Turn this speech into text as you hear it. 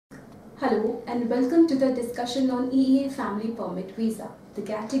Hello and welcome to the discussion on EEA Family Permit Visa, the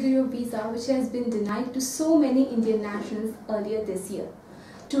category of visa which has been denied to so many Indian nationals earlier this year.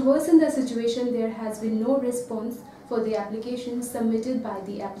 To worsen the situation, there has been no response for the applications submitted by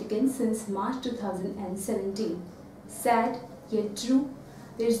the applicants since March 2017. Sad yet true,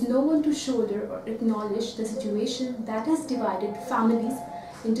 there is no one to shoulder or acknowledge the situation that has divided families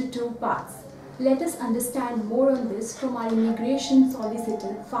into two parts. Let us understand more on this from our Immigration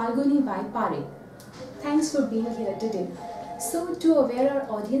Solicitor, Falguni Y Parekh. Thanks for being here today. So, to aware our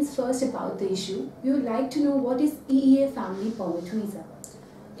audience first about the issue, we would like to know what is EEA Family Permit Visa.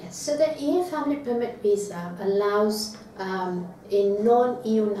 Yes, so the EEA Family Permit Visa allows a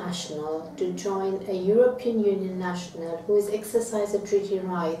non-EU national to join a European Union national who has exercised the treaty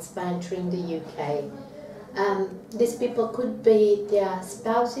rights by entering the UK. These people could be their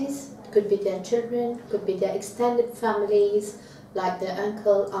spouses, could be their children, could be their extended families, like their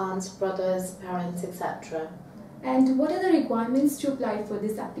uncle, aunts, brothers, parents, etc. And what are the requirements to apply for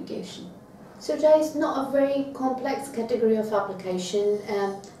this application? So there is not a very complex category of application.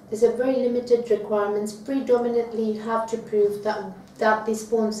 There's a very limited requirements. Predominantly, you have to prove that the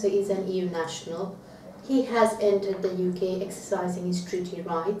sponsor is an EU national. He has entered the UK exercising his treaty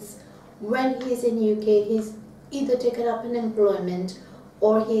rights. When he is in UK, he's either taken up an employment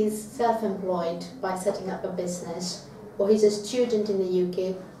or he's self-employed by setting up a business, or he's a student in the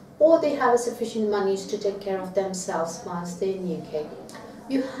UK, or they have sufficient monies to take care of themselves whilst they're in the UK.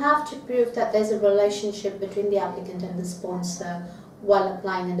 You have to prove that there's a relationship between the applicant and the sponsor while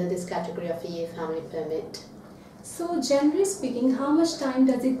applying under this category of EEA Family Permit. So, generally speaking, how much time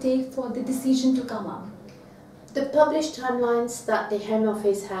does it take for the decision to come up? The published timelines that the Home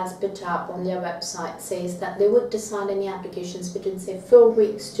Office has put up on their website says that they would decide any applications between say 4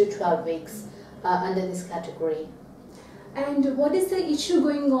 weeks to 12 weeks under this category. And what is the issue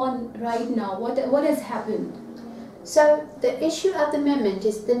going on right now? What has happened? So the issue at the moment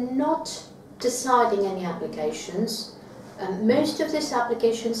is they're not deciding any applications. Most of these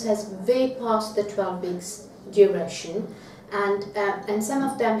applications has way past the 12 weeks duration. And some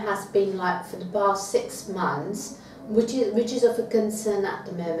of them has been like for the past 6 months, which is of a concern at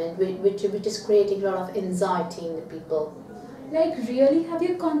the moment, which is creating a lot of anxiety in the people. Like really, have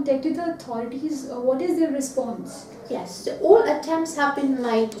you contacted the authorities? What is their response? Yes, so all attempts have been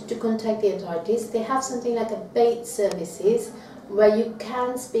made to contact the authorities. They have something like a paid services where you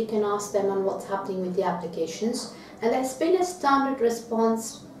can speak and ask them on what's happening with the applications. And there's been a standard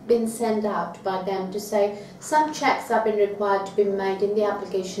response been sent out by them to say some checks have been required to be made in the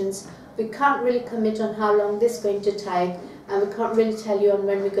applications. We can't really commit on how long this is going to take, and we can't really tell you on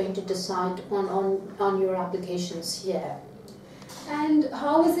when we're going to decide on your applications here. And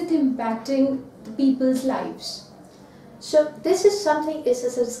how is it impacting the people's lives? So this is something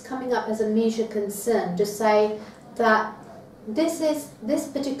is coming up as a major concern, to say that this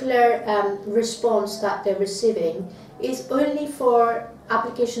particular response that they're receiving is only for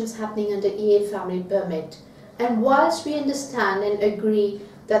applications happening under EEA Family Permit. And whilst we understand and agree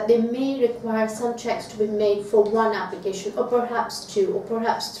that they may require some checks to be made for one application, or perhaps 2, or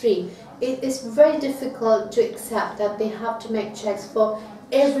perhaps 3, it is very difficult to accept that they have to make checks for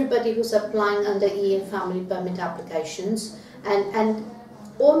everybody who's applying under EEA Family Permit applications. And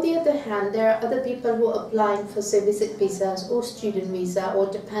on the other hand, there are other people who are applying for say visit visas or student visa or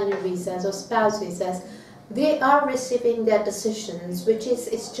dependent visas or spouse visas. They are receiving their decisions, which is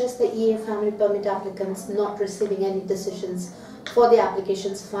it's just the EEA Family Permit applicants not receiving any decisions for the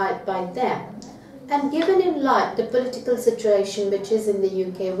applications filed by them. And given in light the political situation which is in the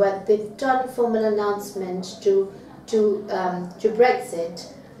UK, where they've done a formal announcement to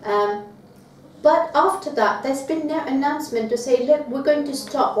Brexit, but after that there's been no announcement to say, look, we're going to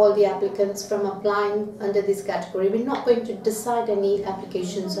stop all the applicants from applying under this category. We're not going to decide any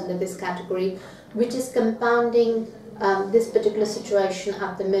applications under this category, which is compounding this particular situation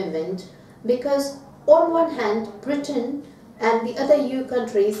at the moment, because on one hand Britain and the other EU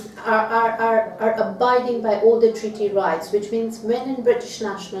countries are abiding by all the treaty rights, which means when a British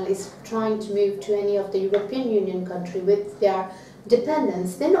national is trying to move to any of the European Union country with their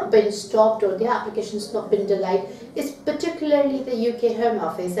dependents, they're not being stopped or their application's not been delayed. It's particularly the UK Home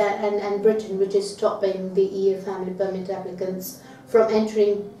Office and Britain which is stopping the EEA Family Permit applicants from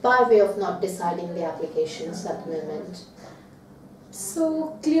entering by way of not deciding the applications at the moment.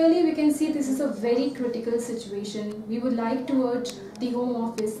 So clearly we can see this is a very critical situation. We would like to urge the Home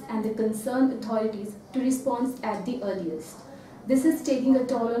Office and the concerned authorities to respond at the earliest. This is taking a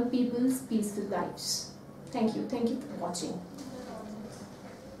toll on people's peaceful lives. Thank you for watching.